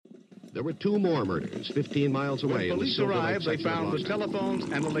there were 2 more murders 15 miles away. When police arrived, they found the telephones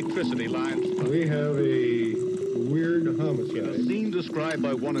and electricity lines. We have a weird homicide. In a scene described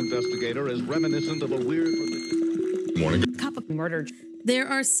by one investigator as reminiscent of a weird... Morning. Couple murder. There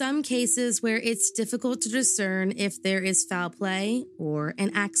are some cases where it's difficult to discern if there is foul play or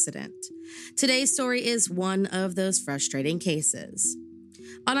an accident. Today's story is one of those frustrating cases.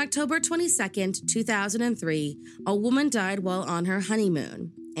 On October 22nd, 2003, a woman died while on her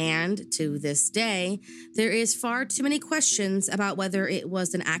honeymoon. And to this day, there is far too many questions about whether it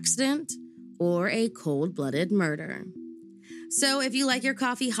was an accident or a cold-blooded murder. So if you like your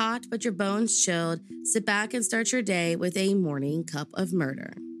coffee hot but your bones chilled, sit back and start your day with a morning cup of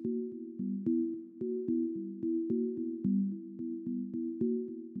murder.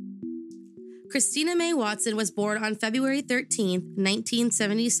 Christina May Watson was born on February 13,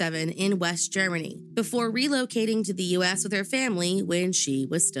 1977 in West Germany, before relocating to the U.S. with her family when she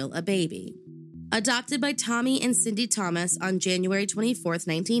was still a baby. Adopted by Tommy and Cindy Thomas on January 24,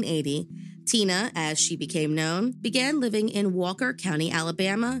 1980, Tina, as she became known, began living in Walker County,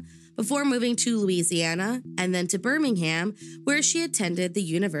 Alabama, before moving to Louisiana and then to Birmingham, where she attended the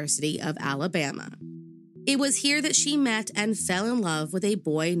University of Alabama. It was here that she met and fell in love with a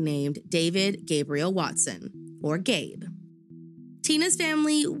boy named David Gabriel Watson, or Gabe. Tina's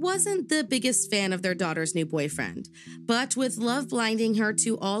family wasn't the biggest fan of their daughter's new boyfriend, but with love blinding her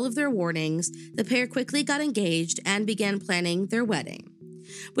to all of their warnings, the pair quickly got engaged and began planning their wedding.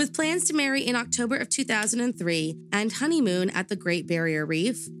 With plans to marry in October of 2003 and honeymoon at the Great Barrier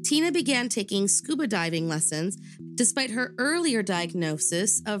Reef, Tina began taking scuba diving lessons despite her earlier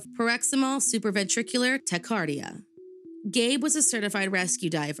diagnosis of paroxysmal supraventricular tachycardia. Gabe was a certified rescue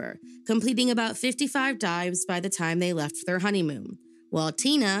diver, completing about 55 dives by the time they left for their honeymoon, while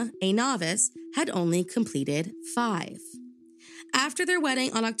Tina, a novice, had only completed 5. After their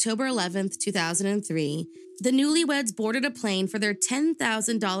wedding on October 11, 2003, the newlyweds boarded a plane for their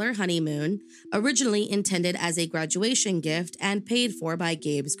 $10,000 honeymoon, originally intended as a graduation gift and paid for by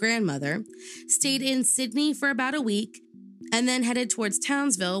Gabe's grandmother, stayed in Sydney for about a week, and then headed towards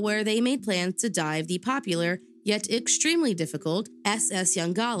Townsville, where they made plans to dive the popular, yet extremely difficult, SS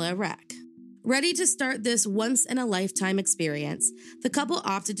Yongala wreck. Ready to start this once-in-a-lifetime experience, the couple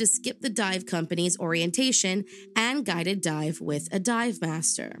opted to skip the dive company's orientation and guided dive with a dive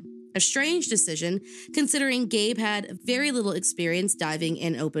master. A strange decision, considering Gabe had very little experience diving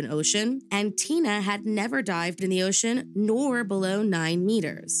in open ocean, and Tina had never dived in the ocean nor below 9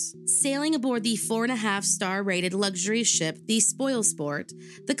 meters. Sailing aboard the 4.5-star rated luxury ship, the Spoil Sport,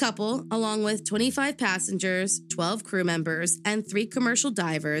 the couple, along with 25 passengers, 12 crew members, and 3 commercial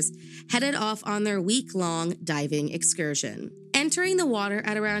divers, headed off on their week-long diving excursion. Entering the water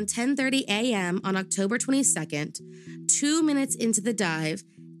at around 10:30 a.m. on October 22nd, 2 minutes into the dive,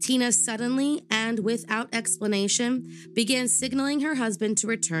 Tina suddenly and without explanation began signaling her husband to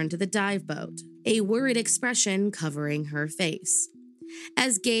return to the dive boat, a worried expression covering her face.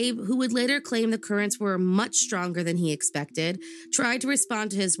 As Gabe, who would later claim the currents were much stronger than he expected, tried to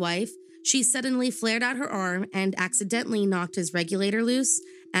respond to his wife, she suddenly flared out her arm and accidentally knocked his regulator loose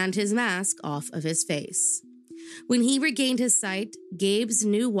and his mask off of his face. When he regained his sight, Gabe's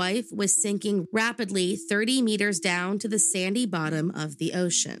new wife was sinking rapidly 30 meters down to the sandy bottom of the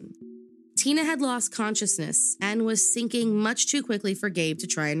ocean. Tina had lost consciousness and was sinking much too quickly for Gabe to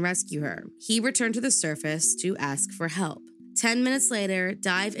try and rescue her. He returned to the surface to ask for help. 10 minutes later,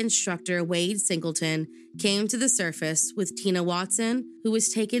 dive instructor Wade Singleton came to the surface with Tina Watson, who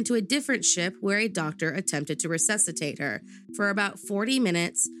was taken to a different ship where a doctor attempted to resuscitate her for about 40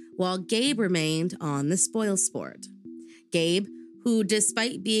 minutes, while Gabe remained on the Spoil Sport. Gabe, who,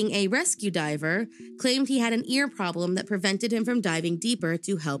 despite being a rescue diver, claimed he had an ear problem that prevented him from diving deeper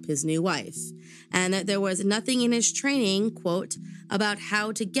to help his new wife, and that there was nothing in his training, quote, about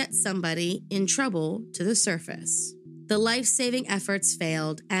how to get somebody in trouble to the surface. The life-saving efforts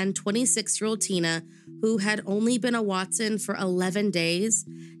failed, and 26-year-old Tina, who had only been a Watson for 11 days,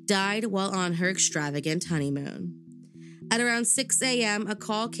 died while on her extravagant honeymoon. At around 6 a.m., a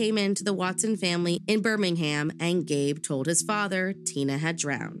call came in to the Watson family in Birmingham, and Gabe told his father Tina had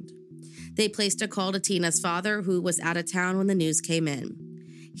drowned. They placed a call to Tina's father, who was out of town when the news came in.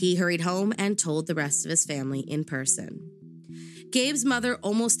 He hurried home and told the rest of his family in person. Gabe's mother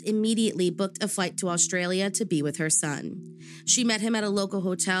almost immediately booked a flight to Australia to be with her son. She met him at a local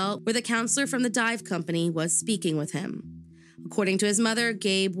hotel where the counselor from the dive company was speaking with him. According to his mother,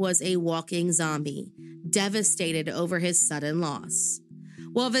 Gabe was a walking zombie, devastated over his sudden loss.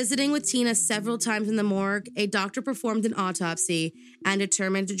 While visiting with Tina several times in the morgue, a doctor performed an autopsy and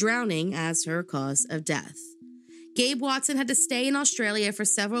determined drowning as her cause of death. Gabe Watson had to stay in Australia for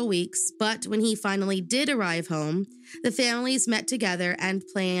several weeks, but when he finally did arrive home, the families met together and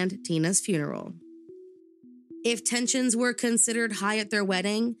planned Tina's funeral. If tensions were considered high at their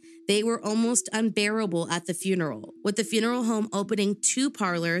wedding, they were almost unbearable at the funeral, with the funeral home opening 2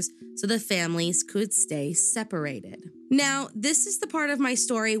 parlors so the families could stay separated. Now, this is the part of my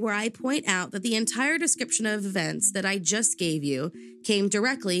story where I point out that the entire description of events that I just gave you came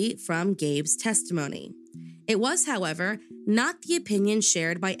directly from Gabe's testimony. It was, however, not the opinion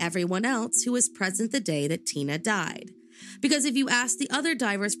shared by everyone else who was present the day that Tina died. Because if you ask the other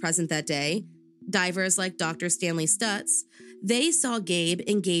divers present that day, divers like Dr. Stanley Stutz, they saw Gabe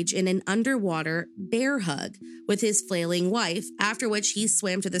engage in an underwater bear hug with his flailing wife, after which he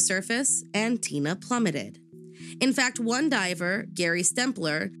swam to the surface and Tina plummeted. In fact, one diver, Gary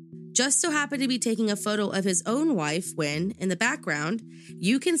Stempler, just so happened to be taking a photo of his own wife when, in the background,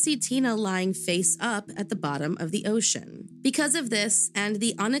 you can see Tina lying face up at the bottom of the ocean. Because of this and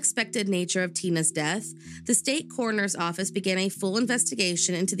the unexpected nature of Tina's death, the state coroner's office began a full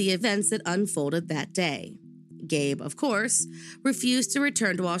investigation into the events that unfolded that day. Gabe, of course, refused to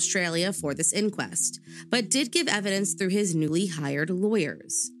return to Australia for this inquest, but did give evidence through his newly hired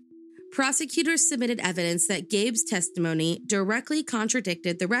lawyers. Prosecutors submitted evidence that Gabe's testimony directly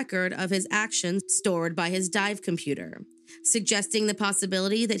contradicted the record of his actions stored by his dive computer, suggesting the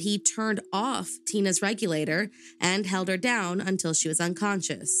possibility that he turned off Tina's regulator and held her down until she was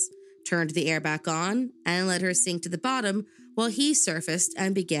unconscious, turned the air back on, and let her sink to the bottom while he surfaced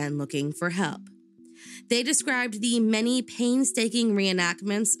and began looking for help. They described the many painstaking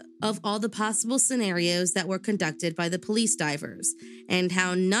reenactments of all the possible scenarios that were conducted by the police divers and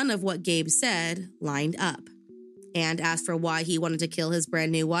how none of what Gabe said lined up. And as for why he wanted to kill his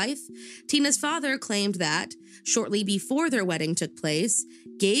brand new wife, Tina's father claimed that, shortly before their wedding took place,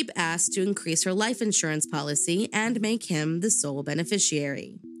 Gabe asked to increase her life insurance policy and make him the sole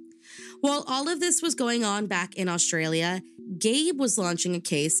beneficiary. While all of this was going on back in Australia, Gabe was launching a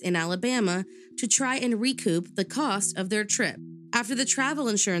case in Alabama to try and recoup the cost of their trip after the travel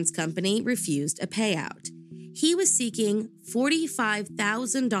insurance company refused a payout. He was seeking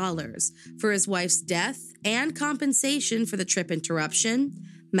 $45,000 for his wife's death and compensation for the trip interruption,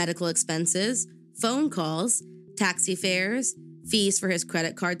 medical expenses, phone calls, taxi fares, fees for his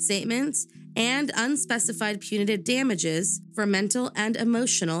credit card statements, and unspecified punitive damages for mental and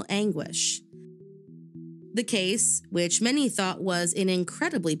emotional anguish. The case, which many thought was in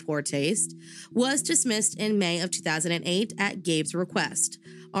incredibly poor taste, was dismissed in May of 2008 at Gabe's request,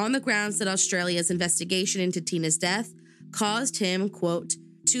 on the grounds that Australia's investigation into Tina's death caused him, quote,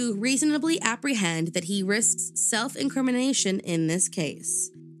 to reasonably apprehend that he risks self-incrimination in this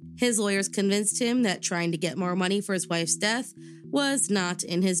case. His lawyers convinced him that trying to get more money for his wife's death was not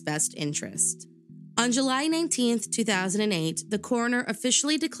in his best interest. On July 19, 2008, the coroner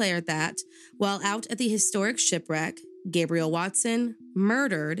officially declared that, while out at the historic shipwreck, Gabriel Watson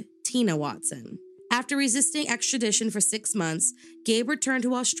murdered Tina Watson. After resisting extradition for 6 months, Gabe returned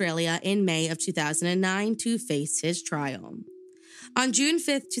to Australia in May of 2009 to face his trial. On June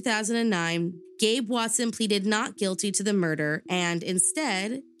 5, 2009, Gabe Watson pleaded not guilty to the murder and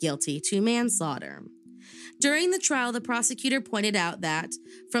instead guilty to manslaughter. During the trial, the prosecutor pointed out that,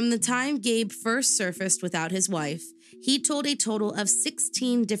 from the time Gabe first surfaced without his wife, he told a total of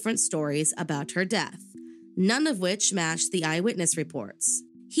 16 different stories about her death, none of which matched the eyewitness reports.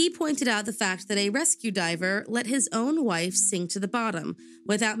 He pointed out the fact that a rescue diver let his own wife sink to the bottom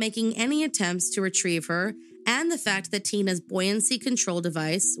without making any attempts to retrieve her, and the fact that Tina's buoyancy control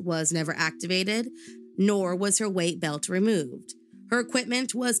device was never activated, nor was her weight belt removed. Her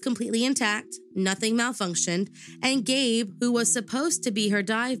equipment was completely intact, nothing malfunctioned, and Gabe, who was supposed to be her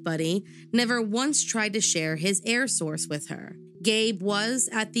dive buddy, never once tried to share his air source with her. Gabe was,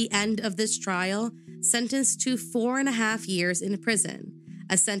 at the end of this trial, sentenced to 4.5 years in prison,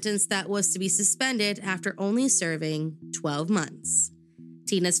 a sentence that was to be suspended after only serving 12 months.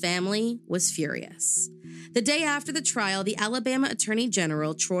 Tina's family was furious. The day after the trial, the Alabama Attorney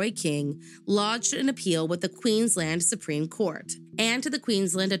General, Troy King, lodged an appeal with the Queensland Supreme Court and to the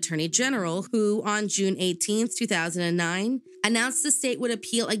Queensland Attorney General, who, on June 18, 2009, announced the state would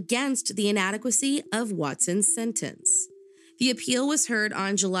appeal against the inadequacy of Watson's sentence. The appeal was heard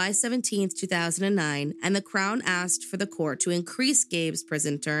on July 17, 2009, and the Crown asked for the court to increase Gabe's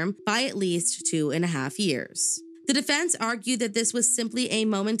prison term by at least 2.5 years. The defense argued that this was simply a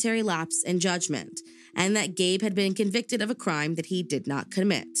momentary lapse in judgment, and that Gabe had been convicted of a crime that he did not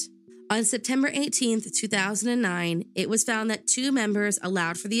commit. On September 18, 2009, it was found that 2 members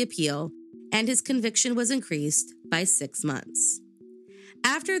allowed for the appeal, and his conviction was increased by 6 months.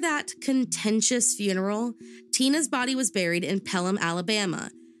 After that contentious funeral, Tina's body was buried in Pelham,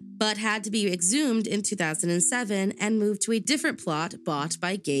 Alabama, but had to be exhumed in 2007 and moved to a different plot bought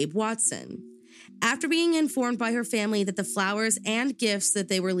by Gabe Watson. After being informed by her family that the flowers and gifts that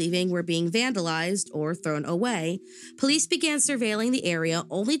they were leaving were being vandalized or thrown away, police began surveilling the area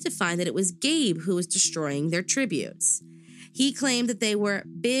only to find that it was Gabe who was destroying their tributes. He claimed that they were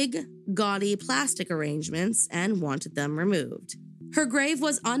big, gaudy plastic arrangements and wanted them removed. Her grave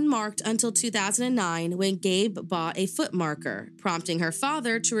was unmarked until 2009 when Gabe bought a foot marker, prompting her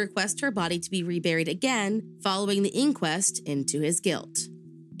father to request her body to be reburied again following the inquest into his guilt.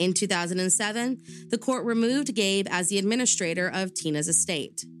 In 2007, the court removed Gabe as the administrator of Tina's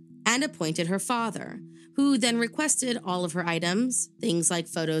estate and appointed her father, who then requested all of her items, things like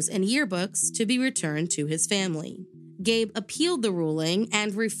photos and yearbooks, to be returned to his family. Gabe appealed the ruling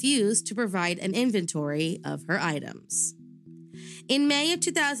and refused to provide an inventory of her items. In May of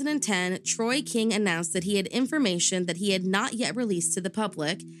 2010, Troy King announced that he had information that he had not yet released to the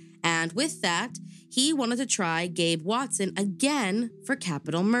public, and with that, he wanted to try Gabe Watson again for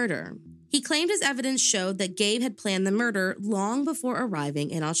capital murder. He claimed his evidence showed that Gabe had planned the murder long before arriving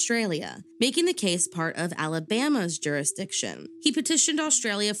in Australia, making the case part of Alabama's jurisdiction. He petitioned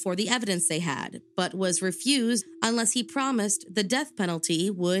Australia for the evidence they had, but was refused unless he promised the death penalty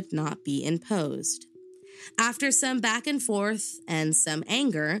would not be imposed. After some back and forth and some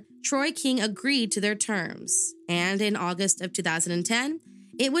anger, Troy King agreed to their terms, and in August of 2010,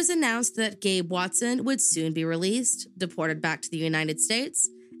 it was announced that Gabe Watson would soon be released, deported back to the United States,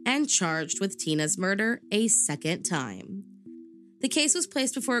 and charged with Tina's murder a second time. The case was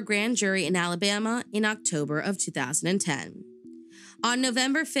placed before a grand jury in Alabama in October of 2010. On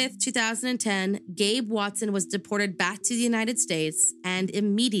November 5th, 2010, Gabe Watson was deported back to the United States and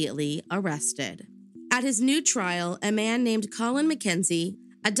immediately arrested. At his new trial, a man named Colin McKenzie,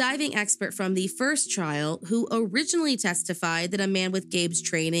 a diving expert from the first trial who originally testified that a man with Gabe's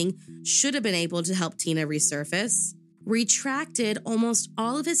training should have been able to help Tina resurface, retracted almost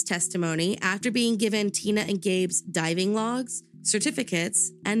all of his testimony after being given Tina and Gabe's diving logs,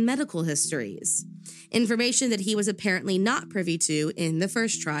 certificates, and medical histories, information that he was apparently not privy to in the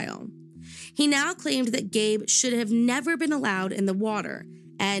first trial. He now claimed that Gabe should have never been allowed in the water,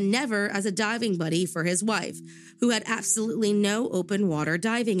 and never as a diving buddy for his wife, who had absolutely no open water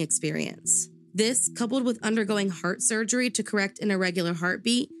diving experience. This, coupled with undergoing heart surgery to correct an irregular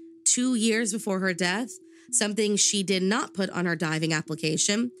heartbeat 2 years before her death, something she did not put on her diving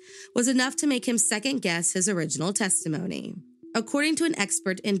application, was enough to make him second-guess his original testimony. According to an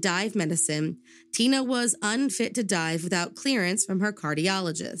expert in dive medicine, Tina was unfit to dive without clearance from her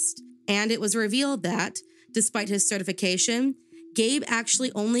cardiologist, and it was revealed that, despite his certification, Gabe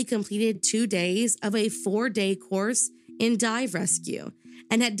actually only completed 2 days of a 4-day course in dive rescue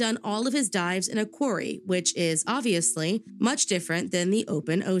and had done all of his dives in a quarry, which is obviously much different than the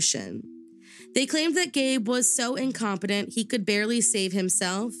open ocean. They claimed that Gabe was so incompetent he could barely save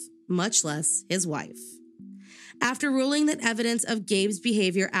himself, much less his wife. After ruling that evidence of Gabe's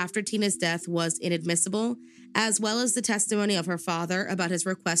behavior after Tina's death was inadmissible, as well as the testimony of her father about his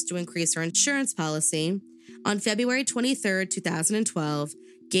request to increase her insurance policy, on February 23, 2012,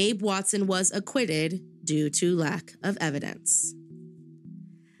 Gabe Watson was acquitted due to lack of evidence.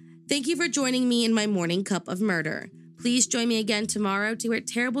 Thank you for joining me in my morning cup of murder. Please join me again tomorrow to hear a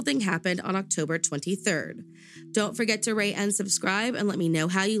terrible thing happened on October 23rd. Don't forget to rate and subscribe and let me know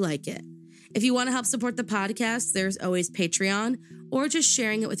how you like it. If you want to help support the podcast, there's always Patreon or just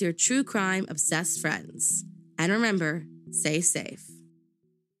sharing it with your true crime obsessed friends. And remember, stay safe.